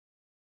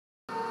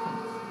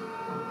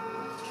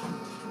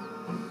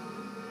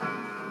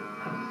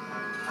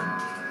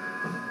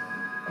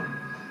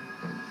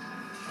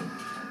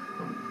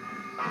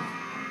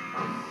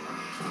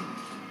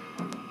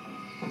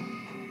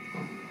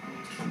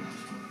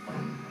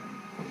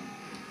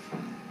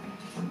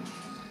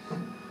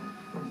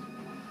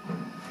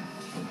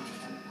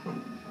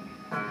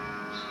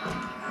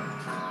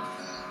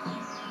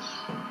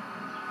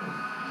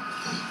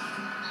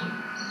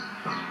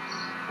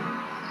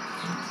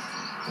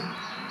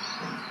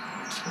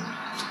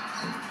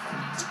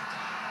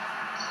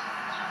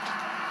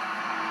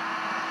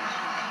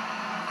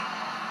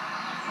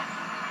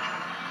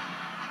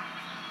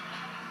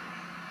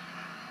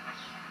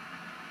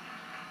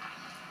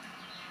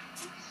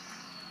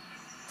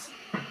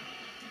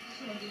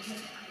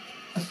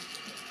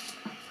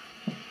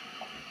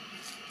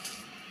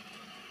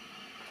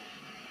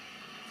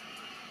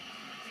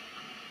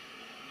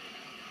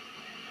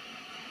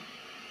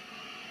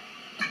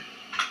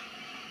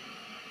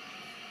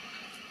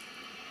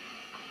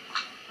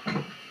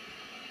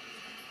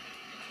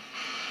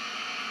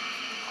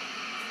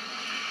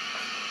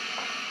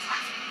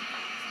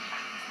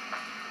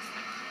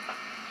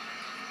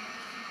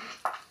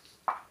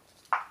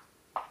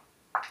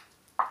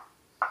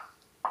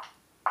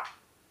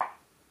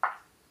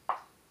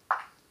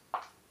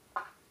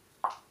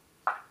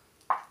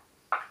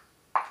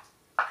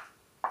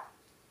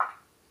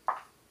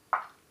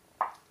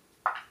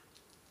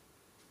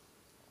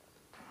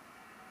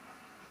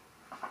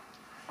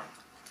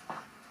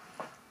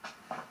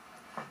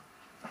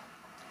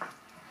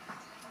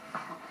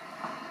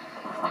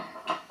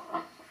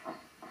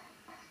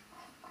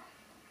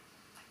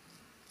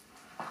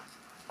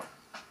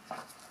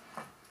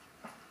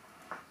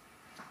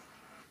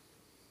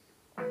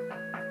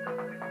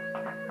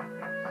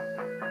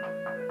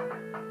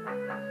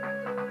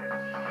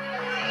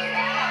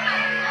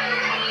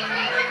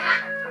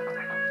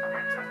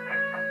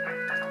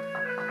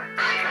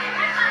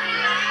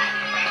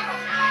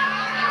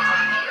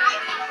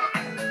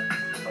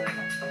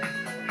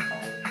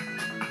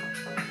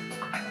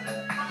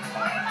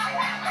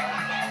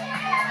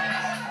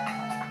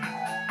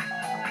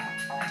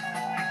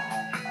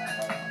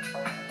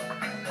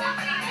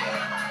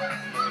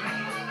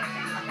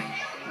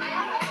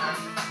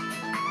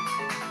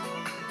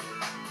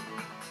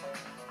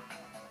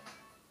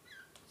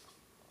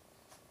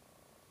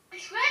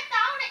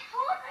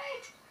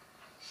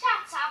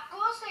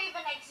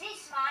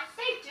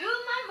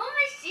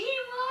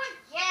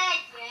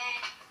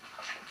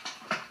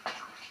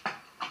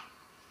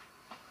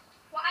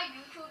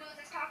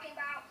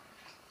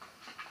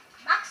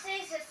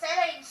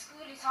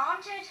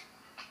Haunted?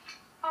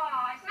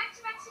 Oh, is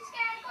Maxie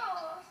scared of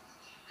ghosts?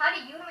 How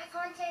do you know it's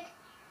haunted?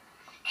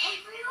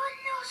 Everyone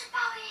knows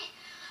about it.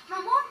 My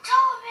mum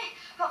told me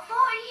about 40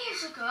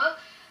 years ago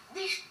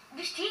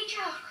this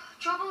teacher had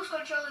troubles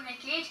controlling the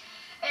kid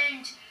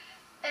and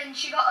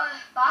she got her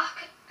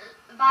back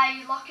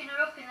by locking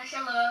her up in the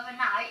cellar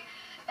overnight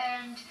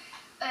and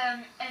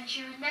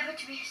she was never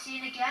to be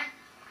seen again.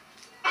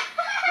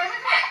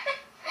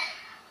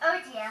 Oh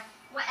dear,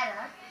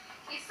 whatever.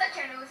 He's such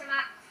a loser,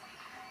 Max.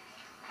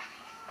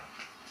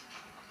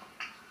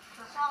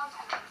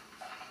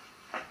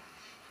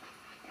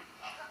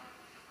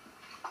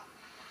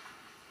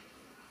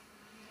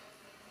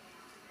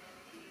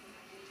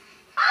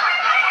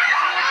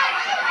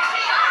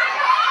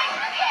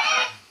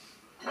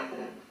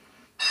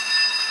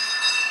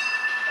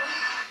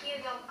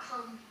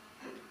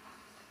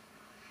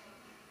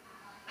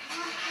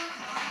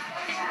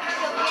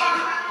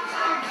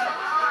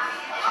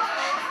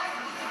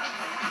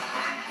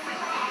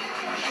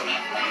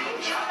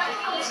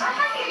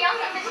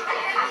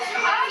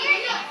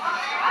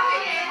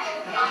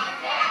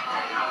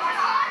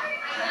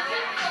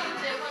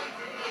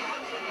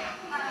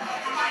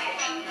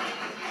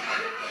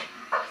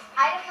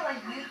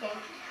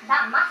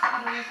 That must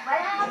be as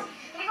well as.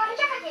 Have you got a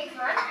jacket case,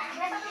 man?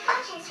 Can I have some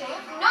punching string?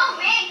 No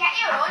way, get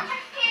your own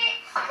jacket.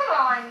 Come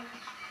on.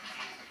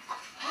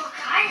 Oh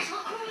guys,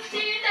 look what we've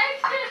seen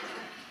next.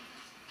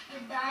 The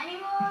dining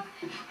room?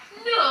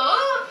 No,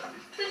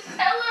 the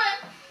cellar.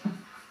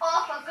 Oh,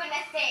 for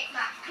goodness sake,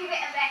 Max, give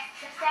it a rest.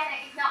 The cellar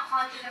is not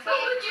haunted. But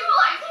would you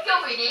like to go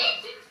in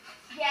it?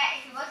 Yeah,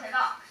 if it wasn't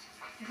locked.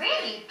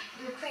 Really?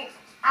 It would creep.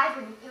 I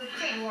wouldn't. It would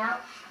creep me out.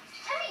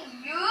 Tell me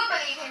you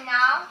believe him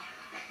now.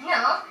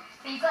 No.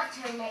 But you've got to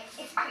admit,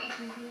 it's pretty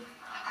creepy.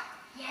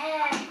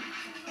 Yeah,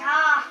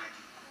 dark,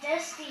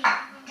 dusty,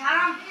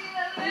 damp.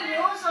 Who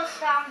knows what's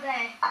down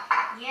there?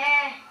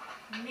 Yeah,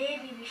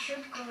 maybe we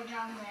should go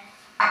down there.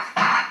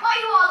 What are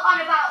you all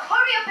on about?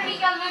 Hurry up and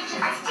eat your lunches.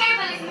 This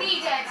table is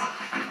needed.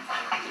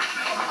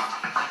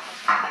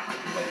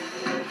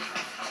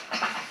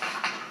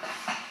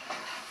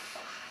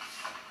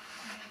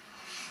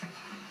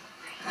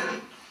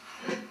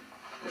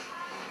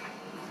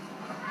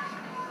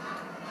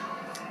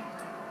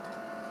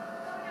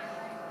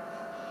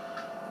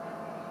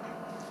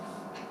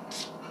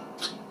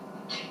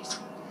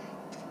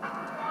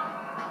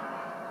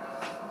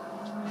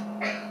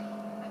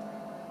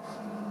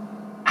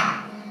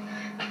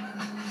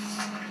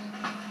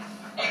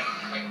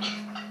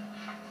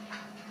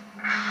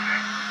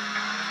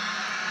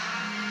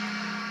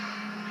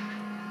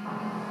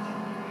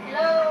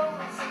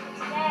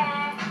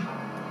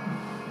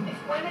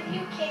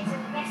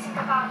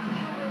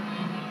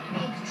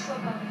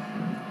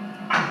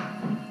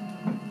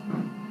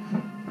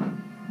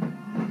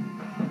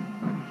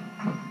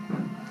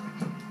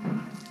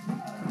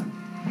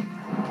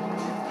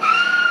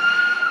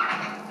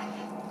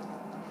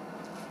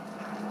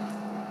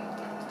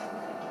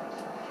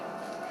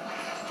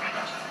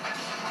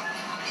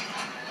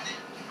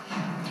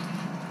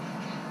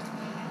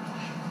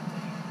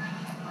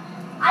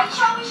 Are you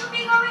sure we should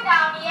be going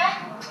down here?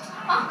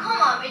 Oh,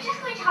 come on, we're just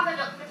going to have a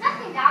look. There's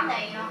nothing down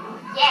there, you know.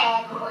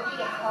 Yeah, but what do you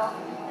get caught?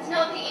 There's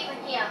nobody even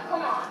here.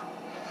 Come on.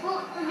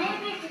 Well,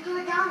 maybe if we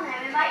go down there,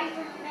 we might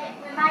even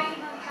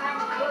find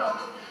the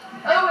ghost.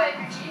 Oh,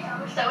 energy!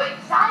 I'm so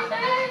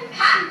excited.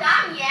 Calm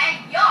down,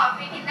 yeah. You're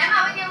freaking them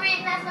out with your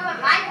weirdness. Never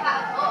mind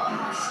about a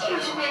ghost.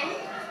 Excuse me.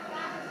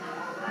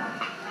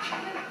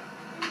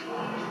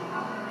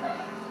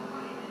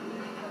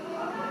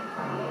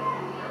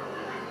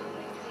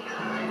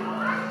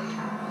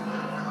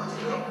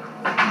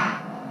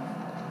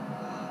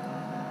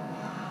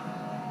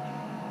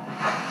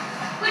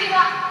 What do you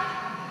got?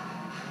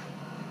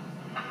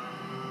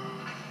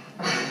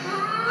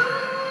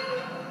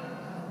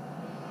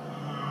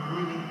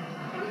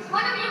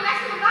 What are you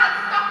messing about?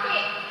 Stop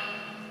it!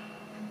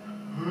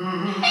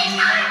 He's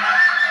coming from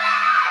over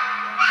there!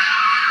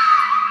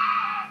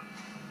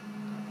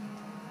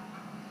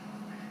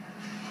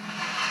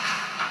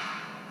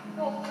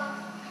 Oh, God.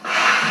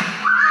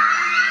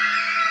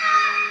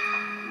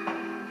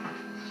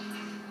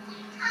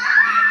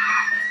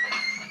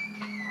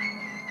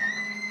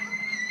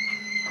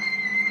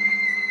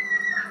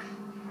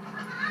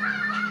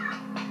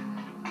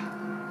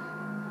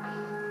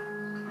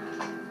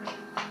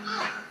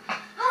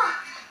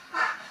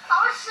 That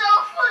was so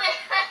funny.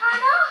 I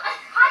know.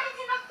 How did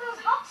you knock those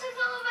boxes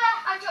over?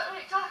 I don't know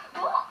what you're talking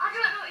about. I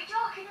don't know what you're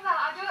talking about.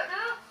 I don't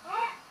know.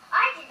 Yeah,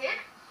 I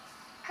didn't.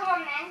 Come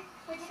on then.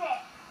 Who did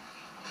it?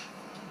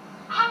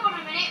 Hang on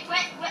a minute.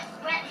 Where's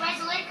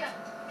the Laker?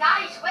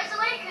 Guys, where's the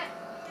Laker?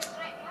 Just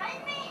right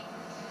behind me.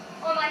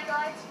 Oh my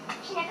God.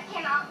 She never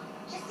came out.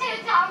 She's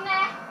still down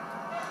there.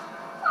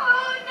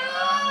 Oh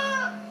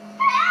no!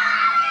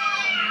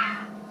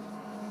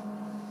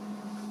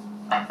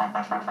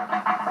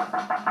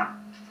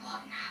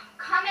 What now?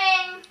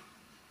 Coming!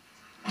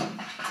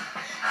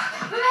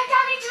 We went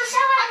down into the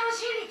cellar and it was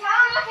really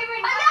dark.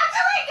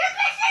 Natalie, you're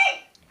missing!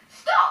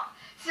 Stop!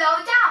 Slow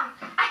down.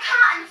 I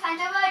can't understand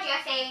a word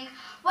you're saying.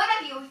 One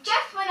of you,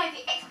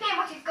 explain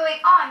what is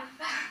going on.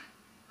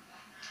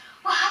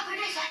 What happened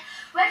is that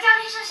we went down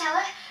into the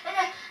cellar and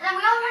then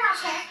we all ran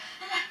upstairs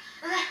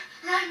and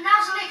then now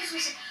the lake is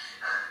missing.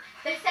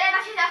 The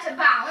cellar is out of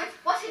bounds.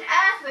 What on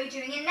earth were you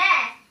doing in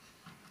there?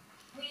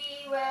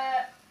 We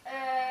were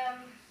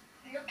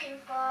looking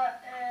for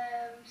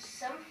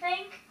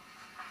something.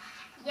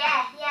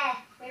 Yeah.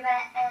 We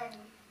were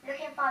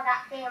looking for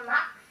that thing on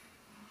Max.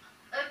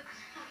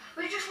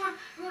 We were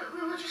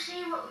just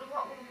seeing what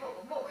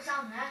was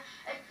down there,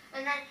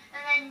 and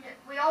then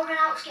we all ran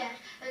out scared,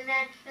 and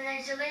then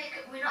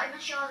Zuleika, we're not even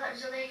sure that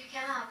Zuleika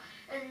came out,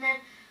 and then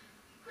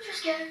we're just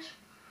scared.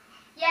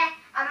 Yeah,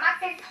 and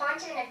Max is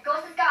haunted and a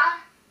ghost has got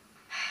her.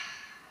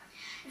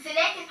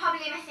 Zuleika's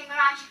probably messing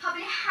around. She's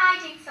probably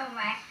hiding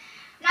somewhere.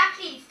 Now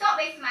please, stop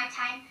wasting my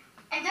time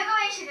and don't go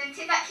away, shouldn't.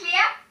 Is that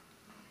clear?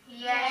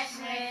 Yes,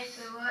 miss.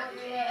 We won't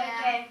do it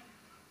again.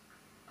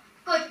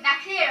 Good, now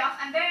clear off.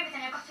 I'm very busy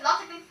and I've got a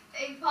lot of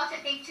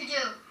important things to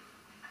do.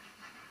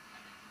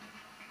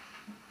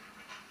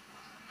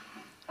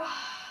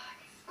 Oh,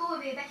 this school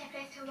would be a better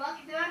place to work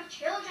if there weren't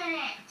children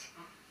in it.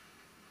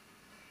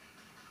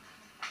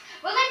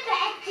 Well, if the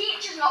head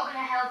teacher's not going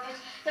to help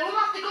us, then we'll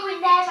have to go in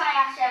there by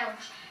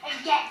ourselves and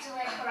get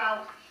Zuleika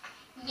out.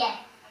 Yeah.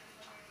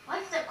 What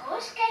if the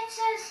ghost gets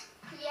us?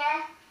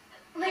 Yeah.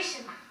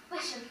 Listen,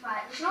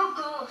 right, there's no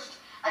ghost.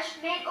 I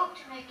just made up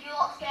to make you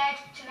lot scared,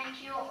 to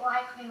make you lot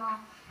like me more.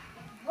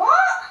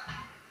 What?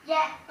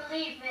 Yeah,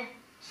 believe me.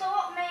 So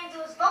what made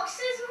those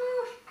boxes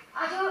move?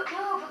 I don't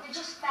know, but they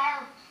just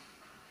fell.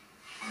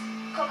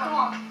 Come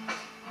on.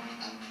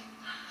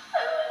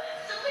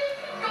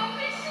 Zuleika, go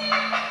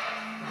missing.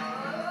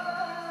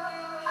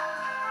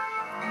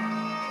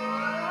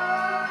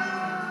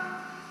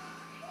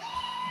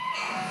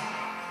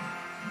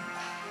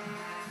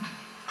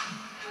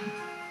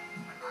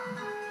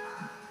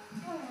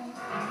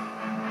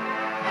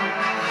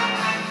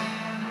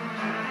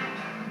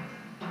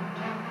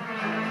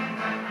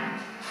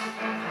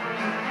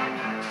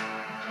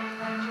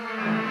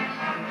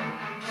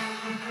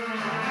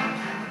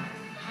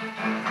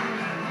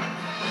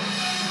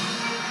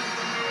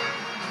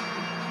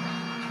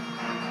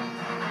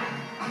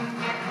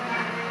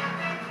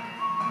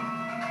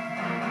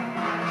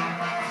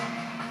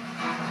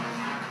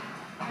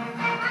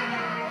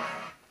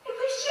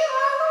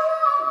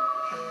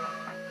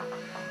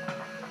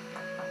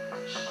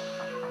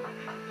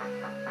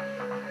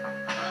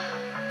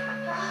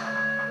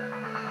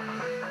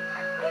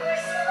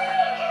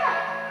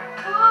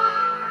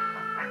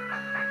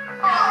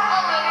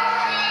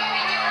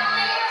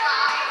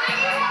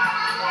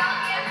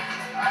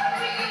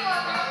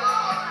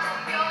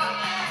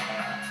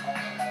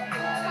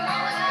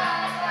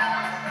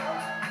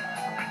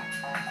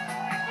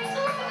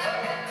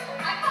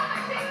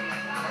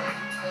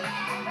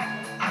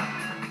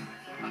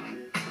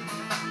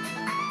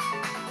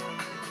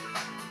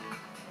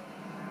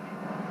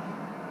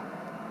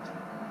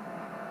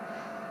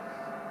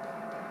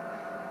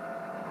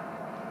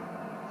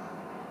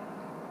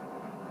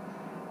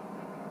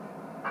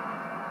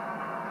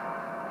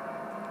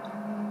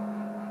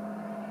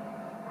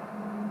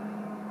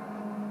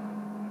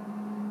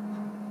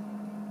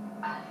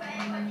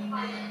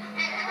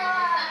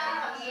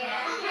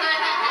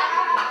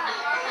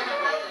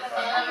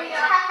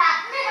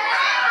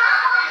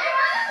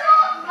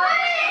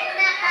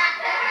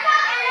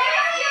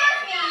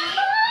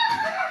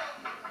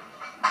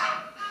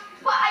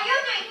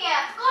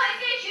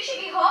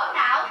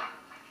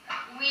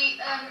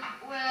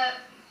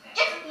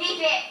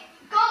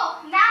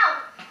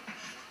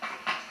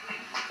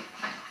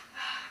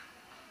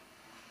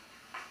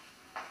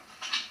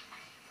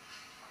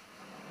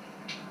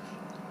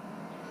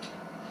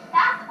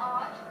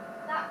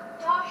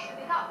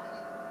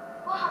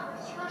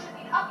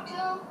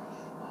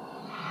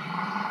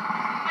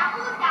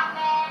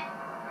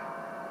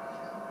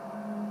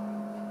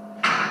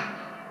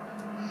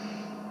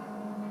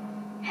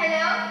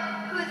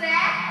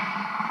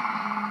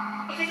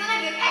 Officer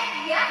of your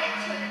FBI.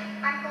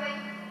 I'm going.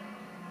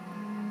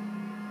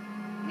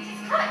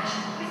 Mrs. Clutch.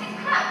 Mrs.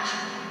 Clutch.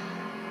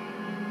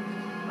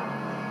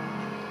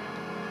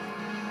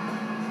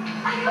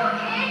 Are you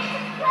okay,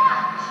 Mrs.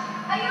 Clutch?